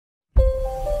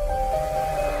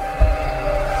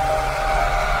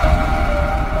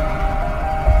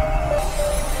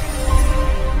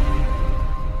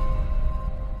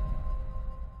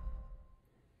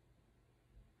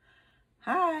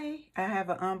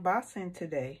unboxing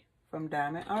today from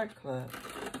Diamond Art Club.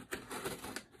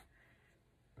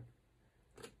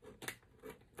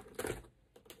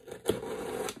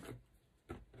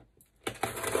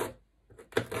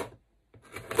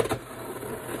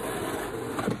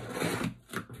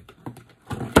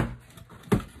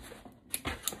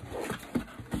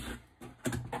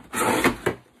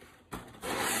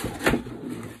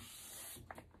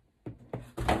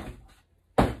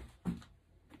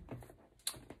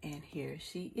 And here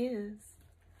she is.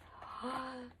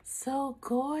 So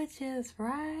gorgeous,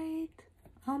 right?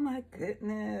 Oh my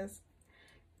goodness.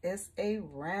 It's a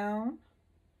round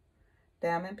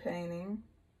diamond painting.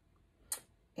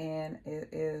 And it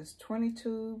is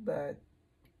 22 by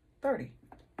 30.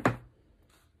 Now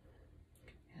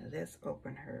let's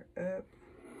open her up.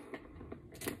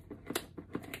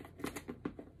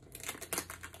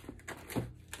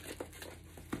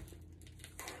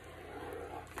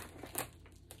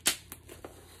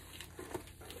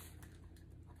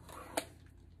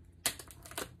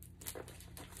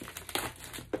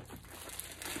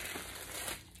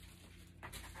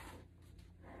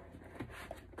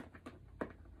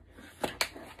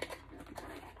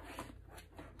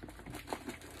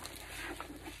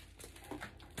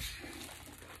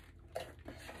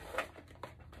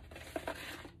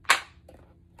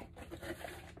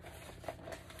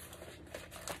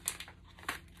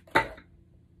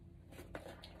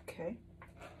 Okay.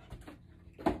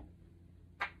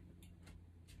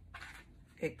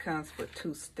 It comes with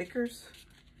 2 stickers.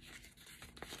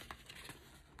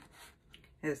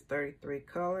 It's 33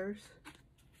 colors.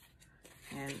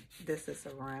 And this is a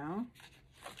round.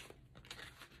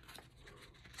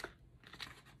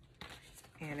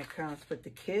 And it comes with the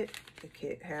kit. The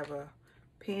kit have a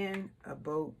pen, a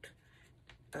boat,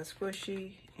 a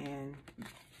squishy, and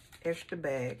extra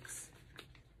bags.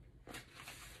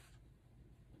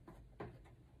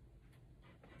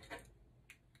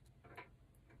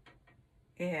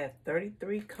 It has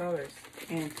 33 colors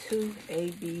and 2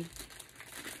 AB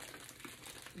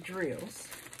drills.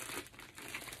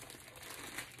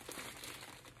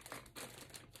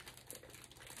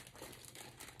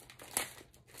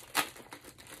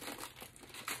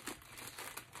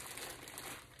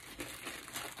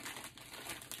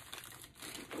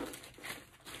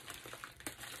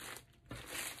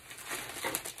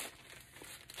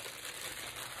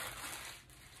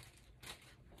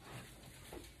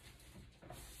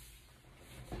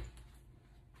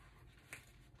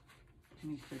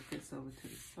 Let me put this over to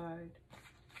the side.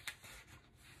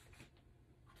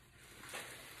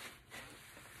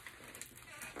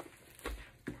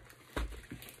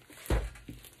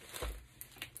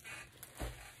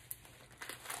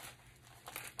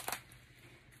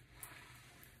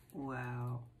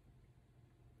 Wow.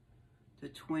 The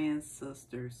twin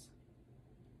sisters.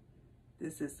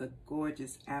 This is a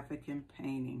gorgeous African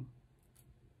painting.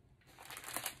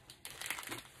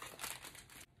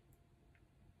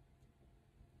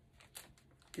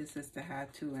 This is the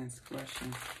how-to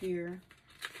instructions here.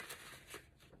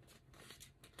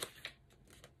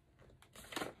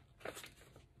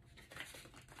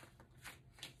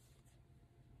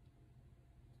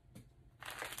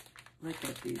 Look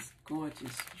at these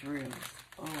gorgeous drills.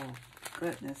 Oh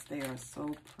goodness, they are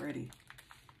so pretty.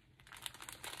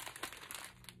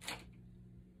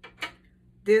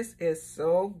 This is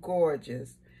so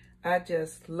gorgeous. I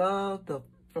just love the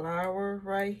flower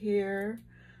right here.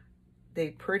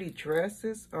 They pretty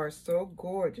dresses are so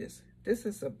gorgeous. This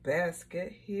is a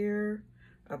basket here,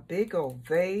 a big old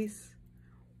vase,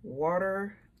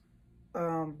 water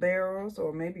barrels,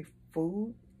 or maybe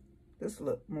food. This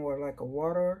look more like a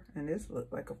water, and this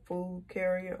look like a food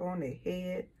carrier on their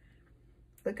head.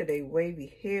 Look at their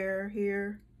wavy hair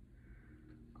here.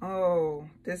 Oh,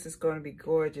 this is going to be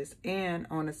gorgeous. And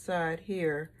on the side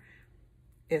here,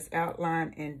 it's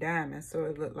outlined in diamonds, so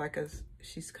it looked like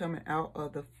she's coming out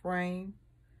of the frame.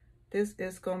 This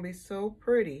is going to be so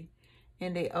pretty.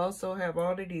 And they also have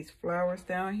all of these flowers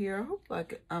down here. I hope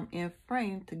like I'm in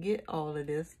frame to get all of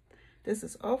this. This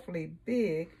is awfully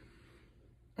big.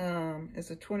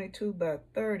 It's a 22 by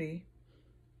 30.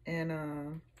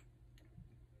 And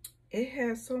it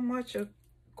has so much of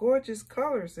gorgeous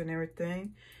colors and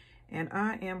everything. And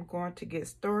I am going to get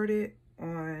started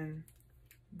on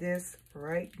this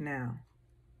right now.